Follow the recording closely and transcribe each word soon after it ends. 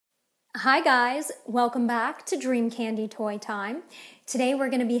Hi guys, welcome back to Dream Candy Toy Time. Today we're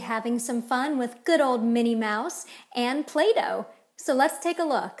going to be having some fun with good old Minnie Mouse and Play-Doh. So let's take a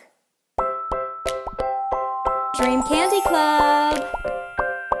look. Dream Candy Club!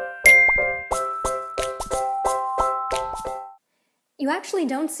 You actually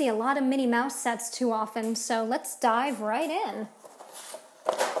don't see a lot of Minnie Mouse sets too often, so let's dive right in.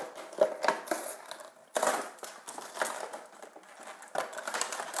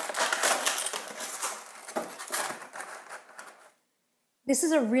 This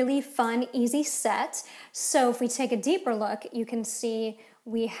is a really fun, easy set. So if we take a deeper look, you can see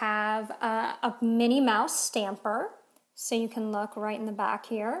we have a Minnie Mouse stamper. So you can look right in the back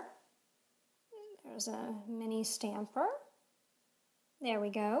here. There's a mini stamper. There we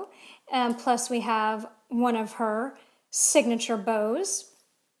go. Plus we have one of her signature bows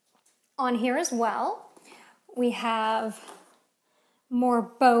on here as well. We have more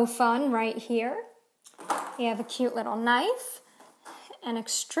bow fun right here. We have a cute little knife, an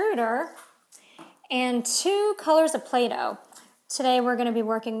extruder, and two colors of Play-Doh. Today we're going to be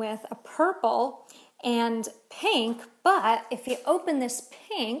working with a purple and pink, but if you open this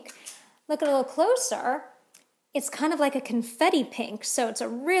pink, look a little closer, it's kind of like a confetti pink, so it's a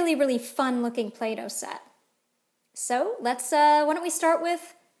really, really fun looking Play-Doh set. So let's, why don't we start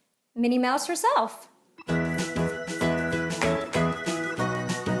with Minnie Mouse herself.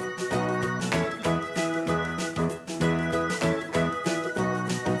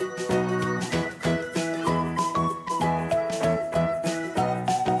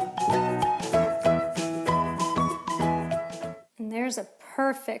 There's a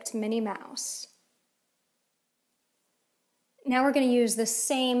perfect Minnie Mouse. Now we're going to use the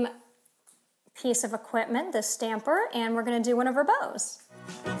same piece of equipment, the stamper, and we're going to do one of her bows.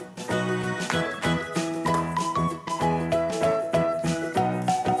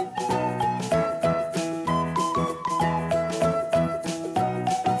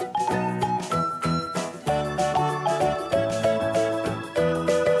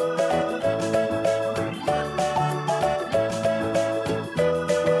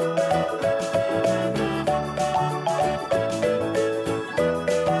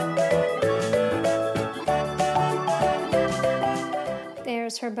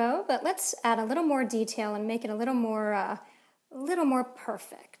 Her bow, but let's add a little more detail and make it a little more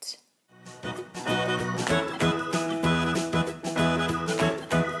perfect.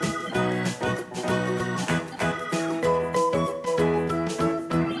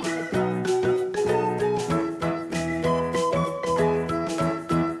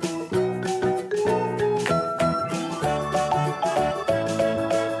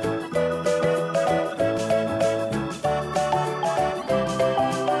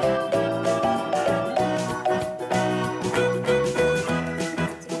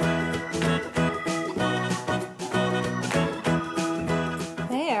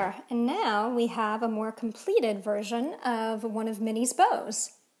 We have a more completed version of one of Minnie's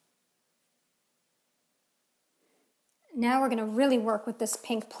bows. Now we're going to really work with this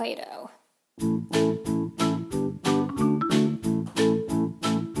pink Play-Doh.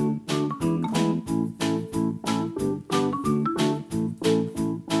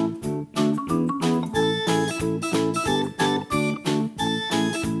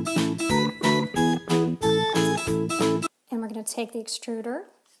 And we're going to take the extruder.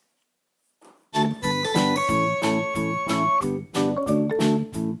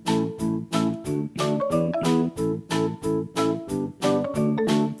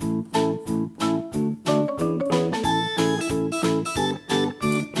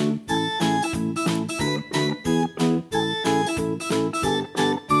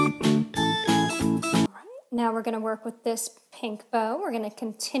 Now we're going to work with this pink bow. We're going to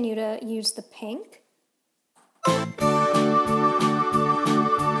continue to use the pink.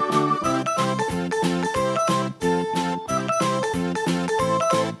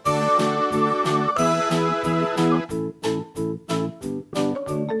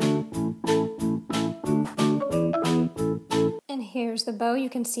 And here's the bow. You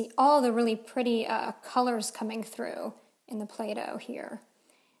can see all the really pretty colors coming through in the Play-Doh here.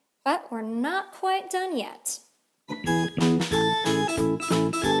 But we're not quite done yet.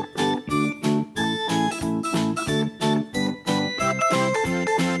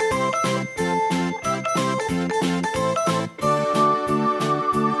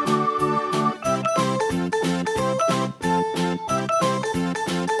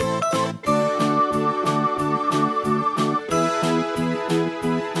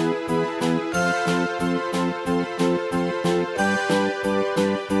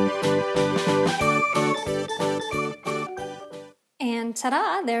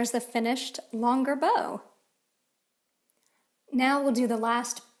 ta-da, there's the finished longer bow. Now we'll do the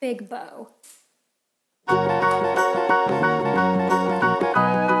last big bow.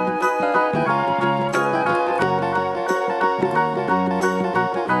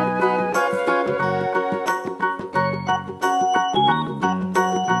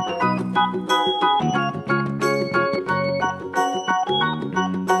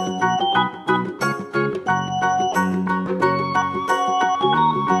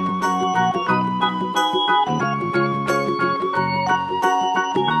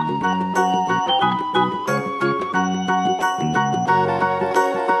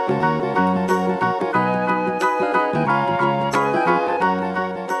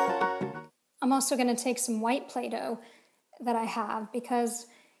 I'm also going to take some white Play-Doh that I have because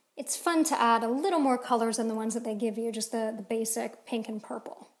it's fun to add a little more colors than the ones that they give you, just the basic pink and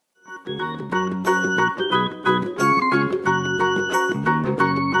purple.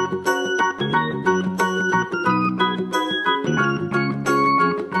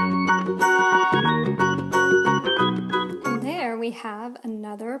 And there we have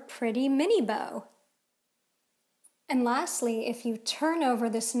another pretty mini bow. And lastly, if you turn over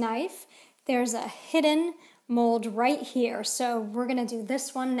this knife, there's a hidden mold right here, so we're going to do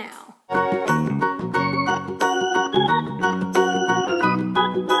this one now.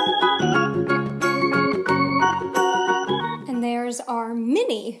 And there's our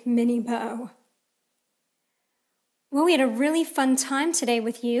mini bow. Well, we had a really fun time today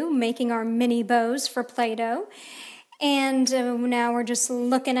with you making our mini bows for Play-Doh, and now we're just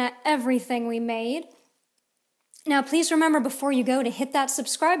looking at everything we made. Now, please remember before you go to hit that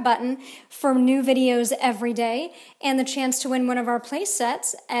subscribe button for new videos every day and the chance to win one of our play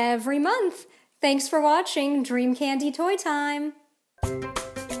sets every month. Thanks for watching Dream Candy Toy Time.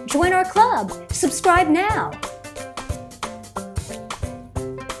 Join our club. Subscribe now.